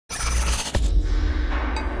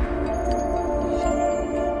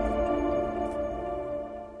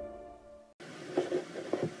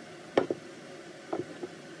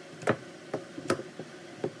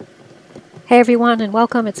Hey everyone, and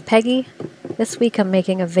welcome. It's Peggy. This week I'm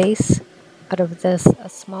making a vase out of this a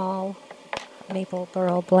small maple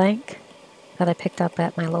burl blank that I picked up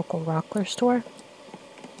at my local rockler store.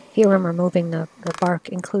 Here I'm removing the bark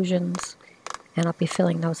inclusions, and I'll be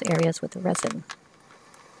filling those areas with the resin.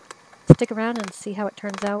 Stick around and see how it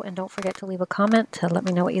turns out, and don't forget to leave a comment to let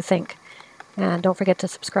me know what you think. And don't forget to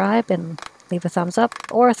subscribe and leave a thumbs up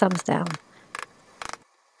or a thumbs down.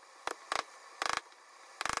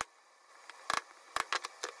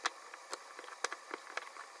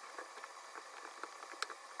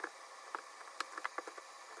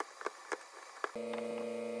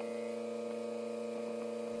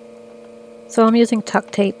 So I'm using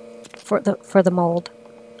tuck tape for the mold.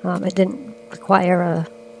 It didn't require a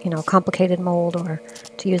complicated mold or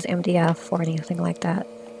to use MDF or anything like that.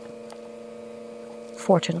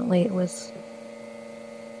 Fortunately,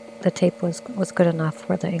 the tape was good enough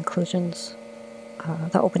where the inclusions,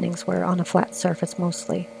 the openings were on a flat surface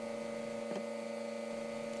mostly.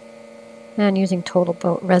 And using Total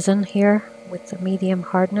Boat resin here with the medium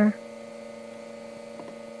hardener.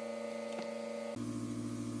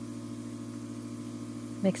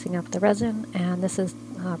 Mixing up the resin, and this is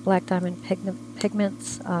Black Diamond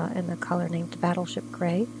Pigments in the color named Battleship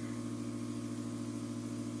Gray.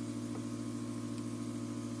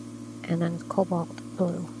 And then Cobalt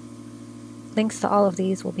Blue. Links to all of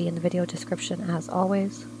these will be in the video description as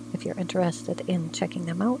always, if you're interested in checking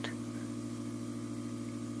them out.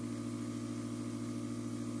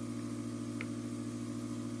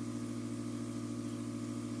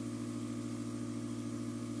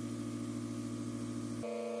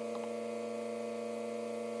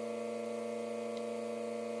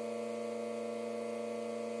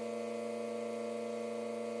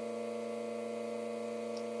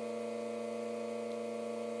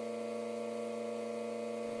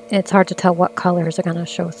 It's hard to tell what colors are going to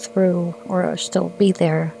show through or still be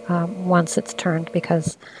there once it's turned,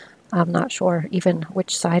 because I'm not sure even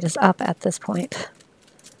which side is up at this point.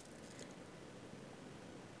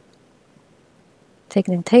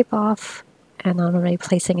 Taking the tape off, and I'm already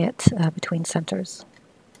placing it between centers.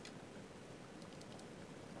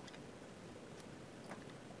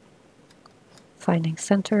 Finding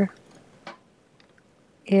center.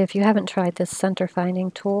 If you haven't tried this center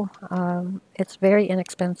finding tool, it's very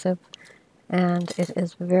inexpensive and it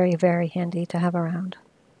is very, very handy to have around.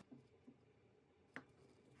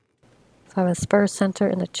 So I have a spur center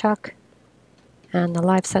in the chuck and the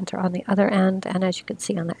live center on the other end, and as you can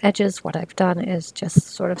see on the edges, what I've done is just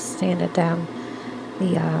sort of sanded down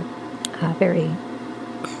the very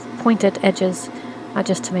pointed edges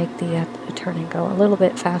just to make the turning go a little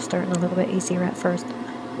bit faster and a little bit easier at first.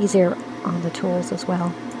 Easier on the tools as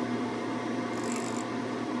well.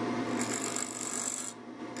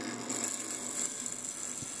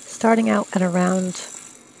 Starting out at around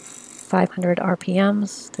 500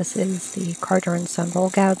 RPMs, this is the Carter & Son roll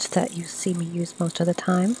gouge that you see me use most of the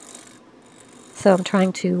time. So I'm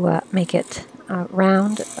trying to make it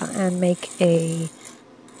round and make a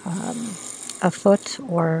foot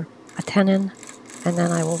or a tenon, and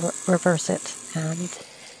then I will reverse it, and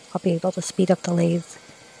I'll be able to speed up the lathe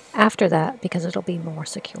after that because it'll be more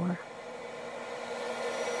secure.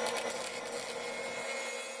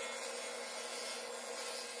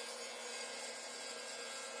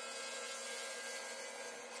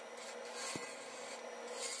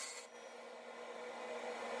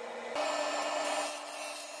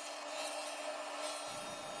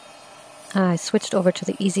 I switched over to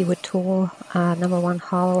the Easy Wood tool, number 1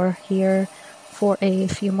 hollower here, for a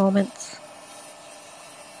few moments.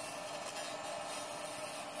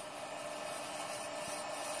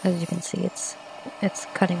 As you can see, it's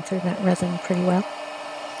cutting through that resin pretty well.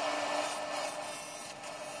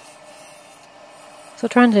 So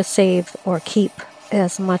trying to save or keep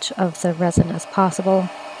as much of the resin as possible.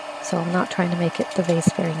 So I'm not trying to make the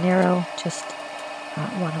vase very narrow, just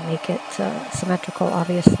want to make it symmetrical,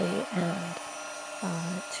 obviously, and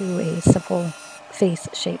to a simple face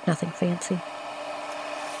shape, nothing fancy.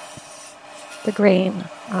 The grain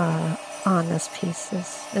on this piece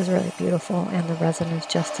is really beautiful, and the resin is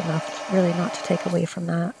just enough really not to take away from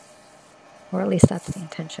that, or at least that's the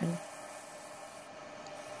intention.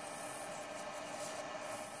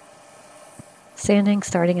 Sanding,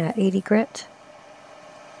 starting at 80 grit,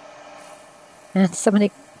 and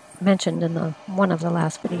somebody mentioned in one of the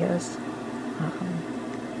last videos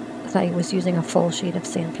that he was using a full sheet of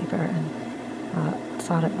sandpaper and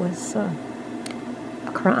thought it was a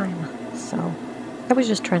crime, so I was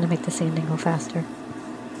just trying to make the sanding go faster.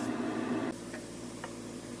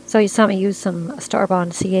 So you saw me use some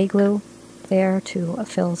Starbond CA glue there to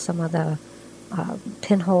fill some of the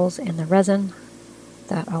pinholes in the resin.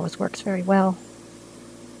 That always works very well.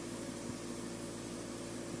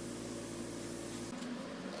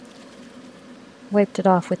 Wiped it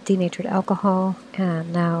off with denatured alcohol,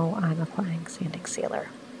 and now I'm applying sanding sealer.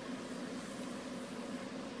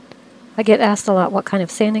 I get asked a lot what kind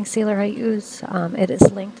of sanding sealer I use. It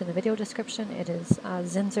is linked in the video description. It is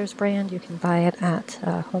Zinsser's brand. You can buy it at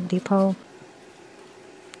Home Depot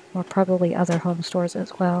or probably other home stores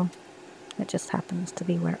as well. It just happens to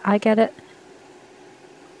be where I get it.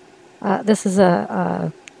 This is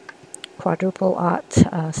a quadruple aught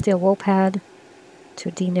steel wool pad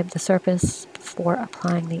to denib the surface before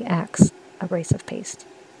applying the Axe abrasive paste.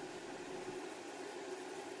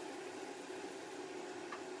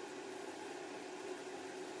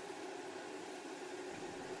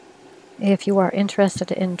 If you are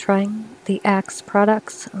interested in trying the Axe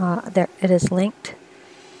products, it is linked,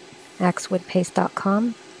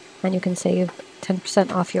 axewoodpaste.com, and you can save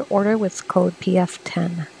 10% off your order with code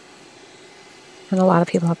PF10. And a lot of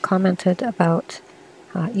people have commented about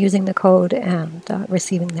using the code and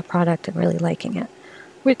receiving the product and really liking it,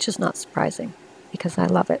 which is not surprising because I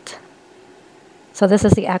love it. So this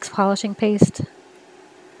is the Axe polishing paste,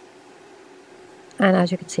 and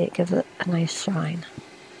as you can see, it gives it a nice shine.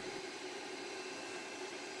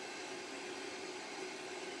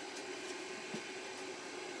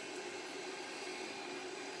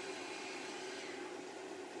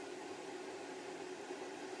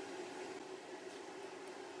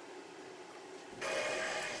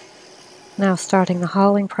 Now starting the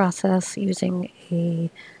hollowing process using a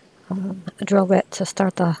drill bit to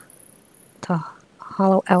start to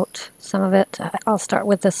hollow out some of it. I'll start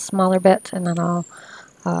with this smaller bit, and then I'll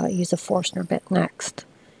use a Forstner bit next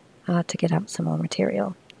to get out some more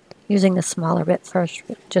material. Using the smaller bit first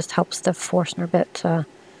just helps the Forstner bit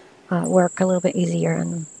work a little bit easier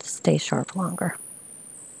and stay sharp longer.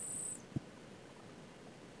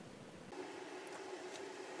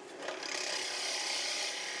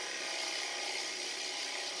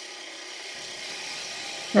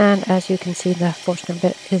 And as you can see, the Forstner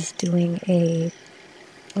bit is doing a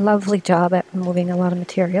lovely job at removing a lot of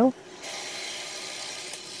material.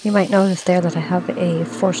 You might notice there that I have a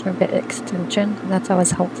Forstner bit extension. That's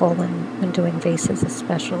always helpful when doing vases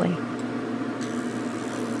especially.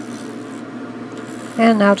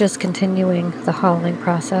 And now just continuing the hollowing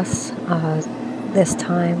process, this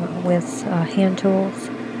time with hand tools.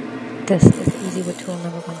 This is the Easy Wood Tool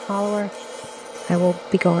 #1 hollower. I will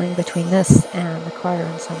be going between this and the Carter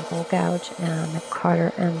 & Son Bowl Gouge and the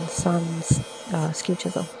Carter & Son's Skew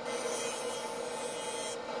Chisel.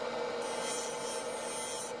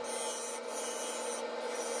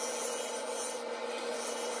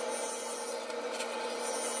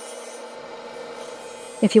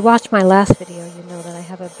 If you watched my last video, you know that I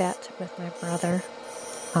have a bet with my brother.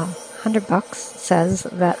 $100 says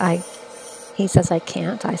that he says I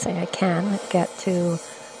can't, I say I can get to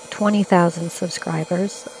 20,000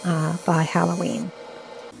 subscribers by Halloween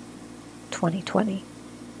 2020.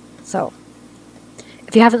 So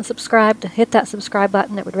if you haven't subscribed, hit that subscribe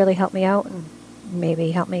button. It would really help me out and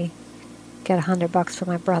maybe help me get $100 for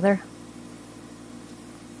my brother.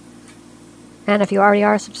 And if you already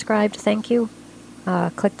are subscribed, thank you.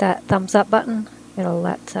 Click that thumbs up button. It'll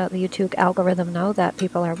let the YouTube algorithm know that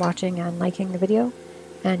people are watching and liking the video,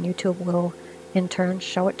 and YouTube will in turn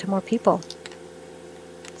show it to more people.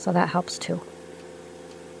 So that helps too.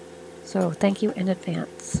 So thank you in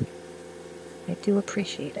advance. I do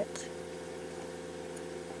appreciate it.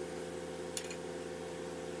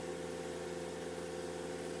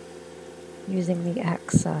 Using the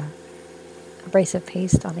Axe abrasive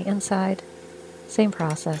paste on the inside, same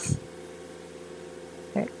process,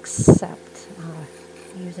 except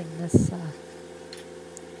using this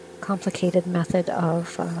complicated method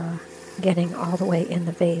of getting all the way in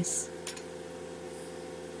the vase.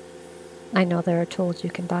 I know there are tools you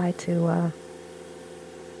can buy to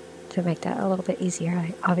make that a little bit easier.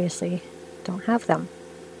 I obviously don't have them.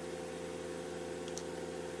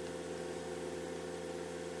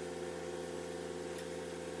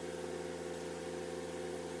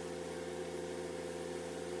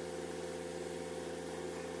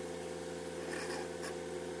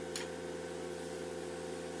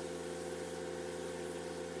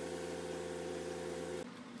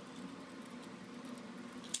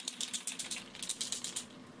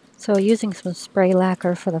 So using some spray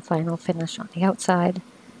lacquer for the final finish on the outside.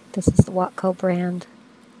 This is the Watco brand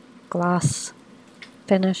gloss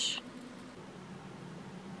finish.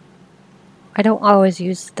 I don't always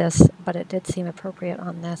use this, but it did seem appropriate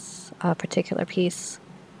on this particular piece.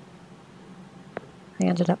 I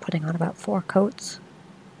ended up putting on about 4 coats.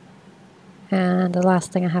 And the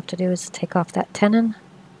last thing I have to do is take off that tenon,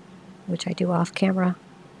 which I do off camera,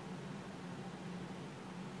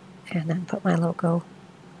 and then put my logo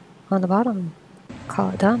on the bottom. Call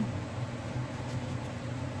it done.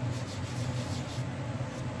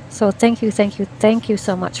 So thank you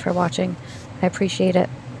so much for watching. I appreciate it.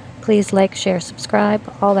 Please like, share,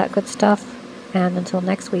 subscribe, all that good stuff. And until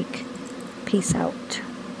next week, peace out.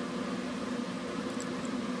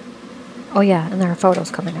 Oh yeah, and there are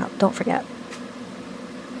photos coming up. Don't forget.